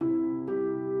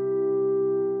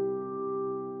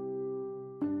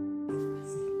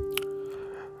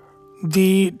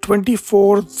The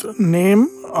 24th name,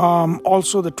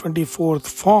 also the 24th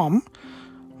form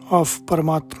of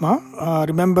Paramatma.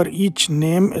 Remember, each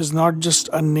name is not just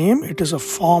a name, it is a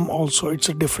form also. It's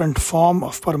a different form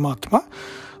of Paramatma.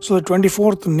 So the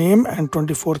 24th name and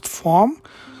 24th form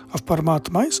of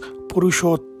Paramatma is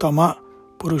Purushottama.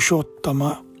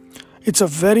 Purushottama. It's a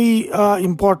very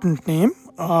important name.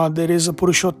 There is a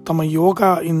Purushottama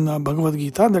yoga in Bhagavad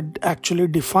Gita that actually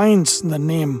defines the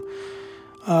name.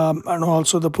 And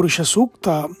also the Purusha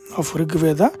Sukta of Rig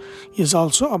Veda is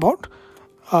also about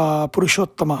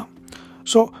Purushottama.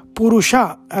 So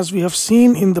Purusha, as we have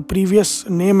seen in the previous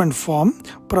name and form,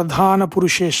 Pradhana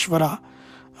Purusheshvara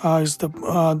is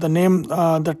the name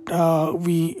that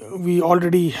we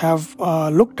already have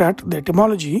looked at, the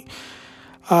etymology.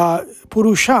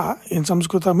 Purusha in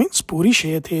Sanskrit means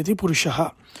Purishayateti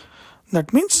Purushaha.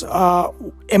 That means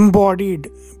embodied.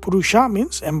 Purusha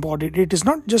means embodied. It is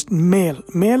not just male.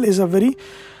 Male is a very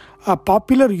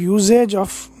popular usage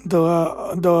of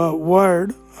the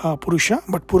word Purusha,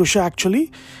 but Purusha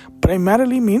actually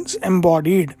primarily means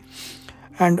embodied.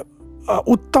 And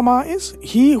Uttama is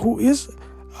he who is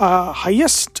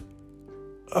highest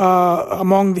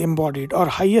among the embodied, or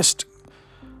highest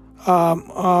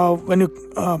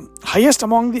highest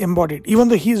among the embodied. Even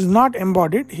though he is not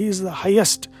embodied, he is the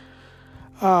highest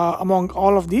among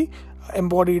all of the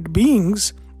embodied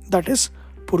beings. That is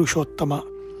Purushottama.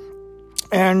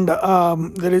 And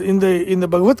there is in the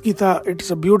Bhagavad Gita, it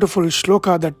is a beautiful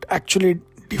shloka that actually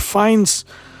defines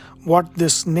what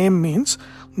this name means.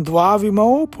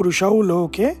 Dvavimau purushau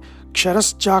loke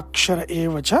ksharaschakshara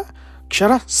evacha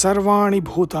kshara sarvani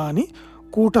bhutani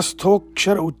kutastho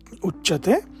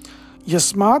uchyate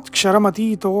yasmat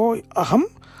ksharamati aham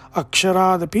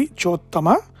aksharaadapi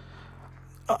chottama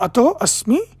ato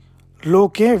asmi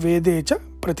loke vedecha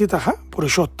pratitaha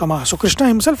Purushottama. So Krishna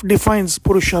himself defines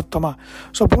Purushottama.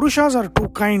 So Purushas are two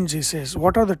kinds, he says.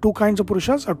 What are the two kinds of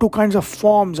Purushas? Are two kinds of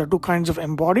forms, are two kinds of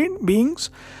embodied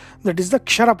beings. That is the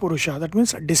Kshara Purusha. That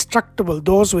means destructible,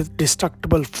 those with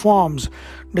destructible forms,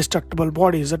 destructible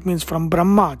bodies. That means from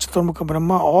Brahma, Chaturmukha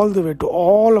Brahma, all the way to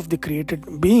all of the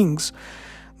created beings,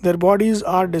 their bodies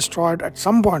are destroyed at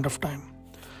some point of time.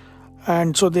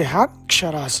 And so they have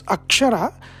Ksharas.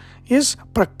 Akshara is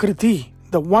Prakriti,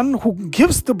 the one who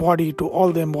gives the body to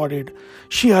all the embodied.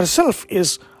 She herself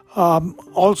is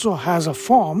also has a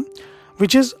form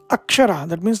which is Akshara.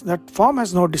 That means that form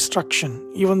has no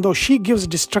destruction. Even though she gives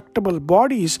destructible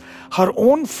bodies, her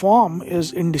own form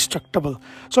is indestructible.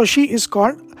 So she is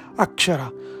called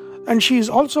Akshara. And she is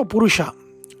also Purusha.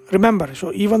 Remember,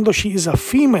 so even though she is a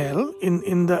female,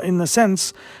 in the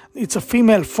sense it's a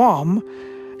female form,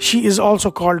 she is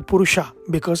also called Purusha,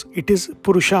 because it is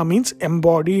Purusha means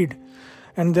embodied.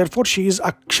 And therefore she is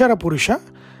Akshara Purusha,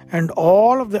 and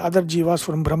all of the other jivas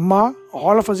from Brahma,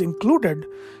 all of us included,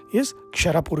 is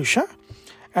Kshara Purusha,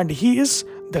 and he is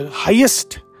the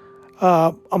highest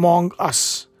among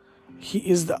us. He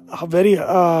is the very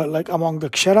like among the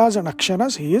Ksharas and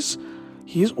Aksharas, he is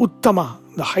Uttama,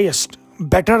 the highest,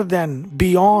 better than,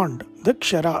 beyond the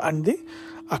Kshara and the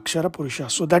Akshara Purusha.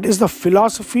 So that is the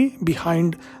philosophy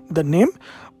behind the name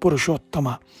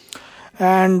Purushottama.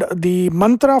 And the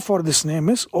mantra for this name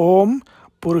is Om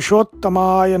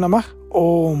Purushottamaya Namah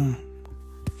Om.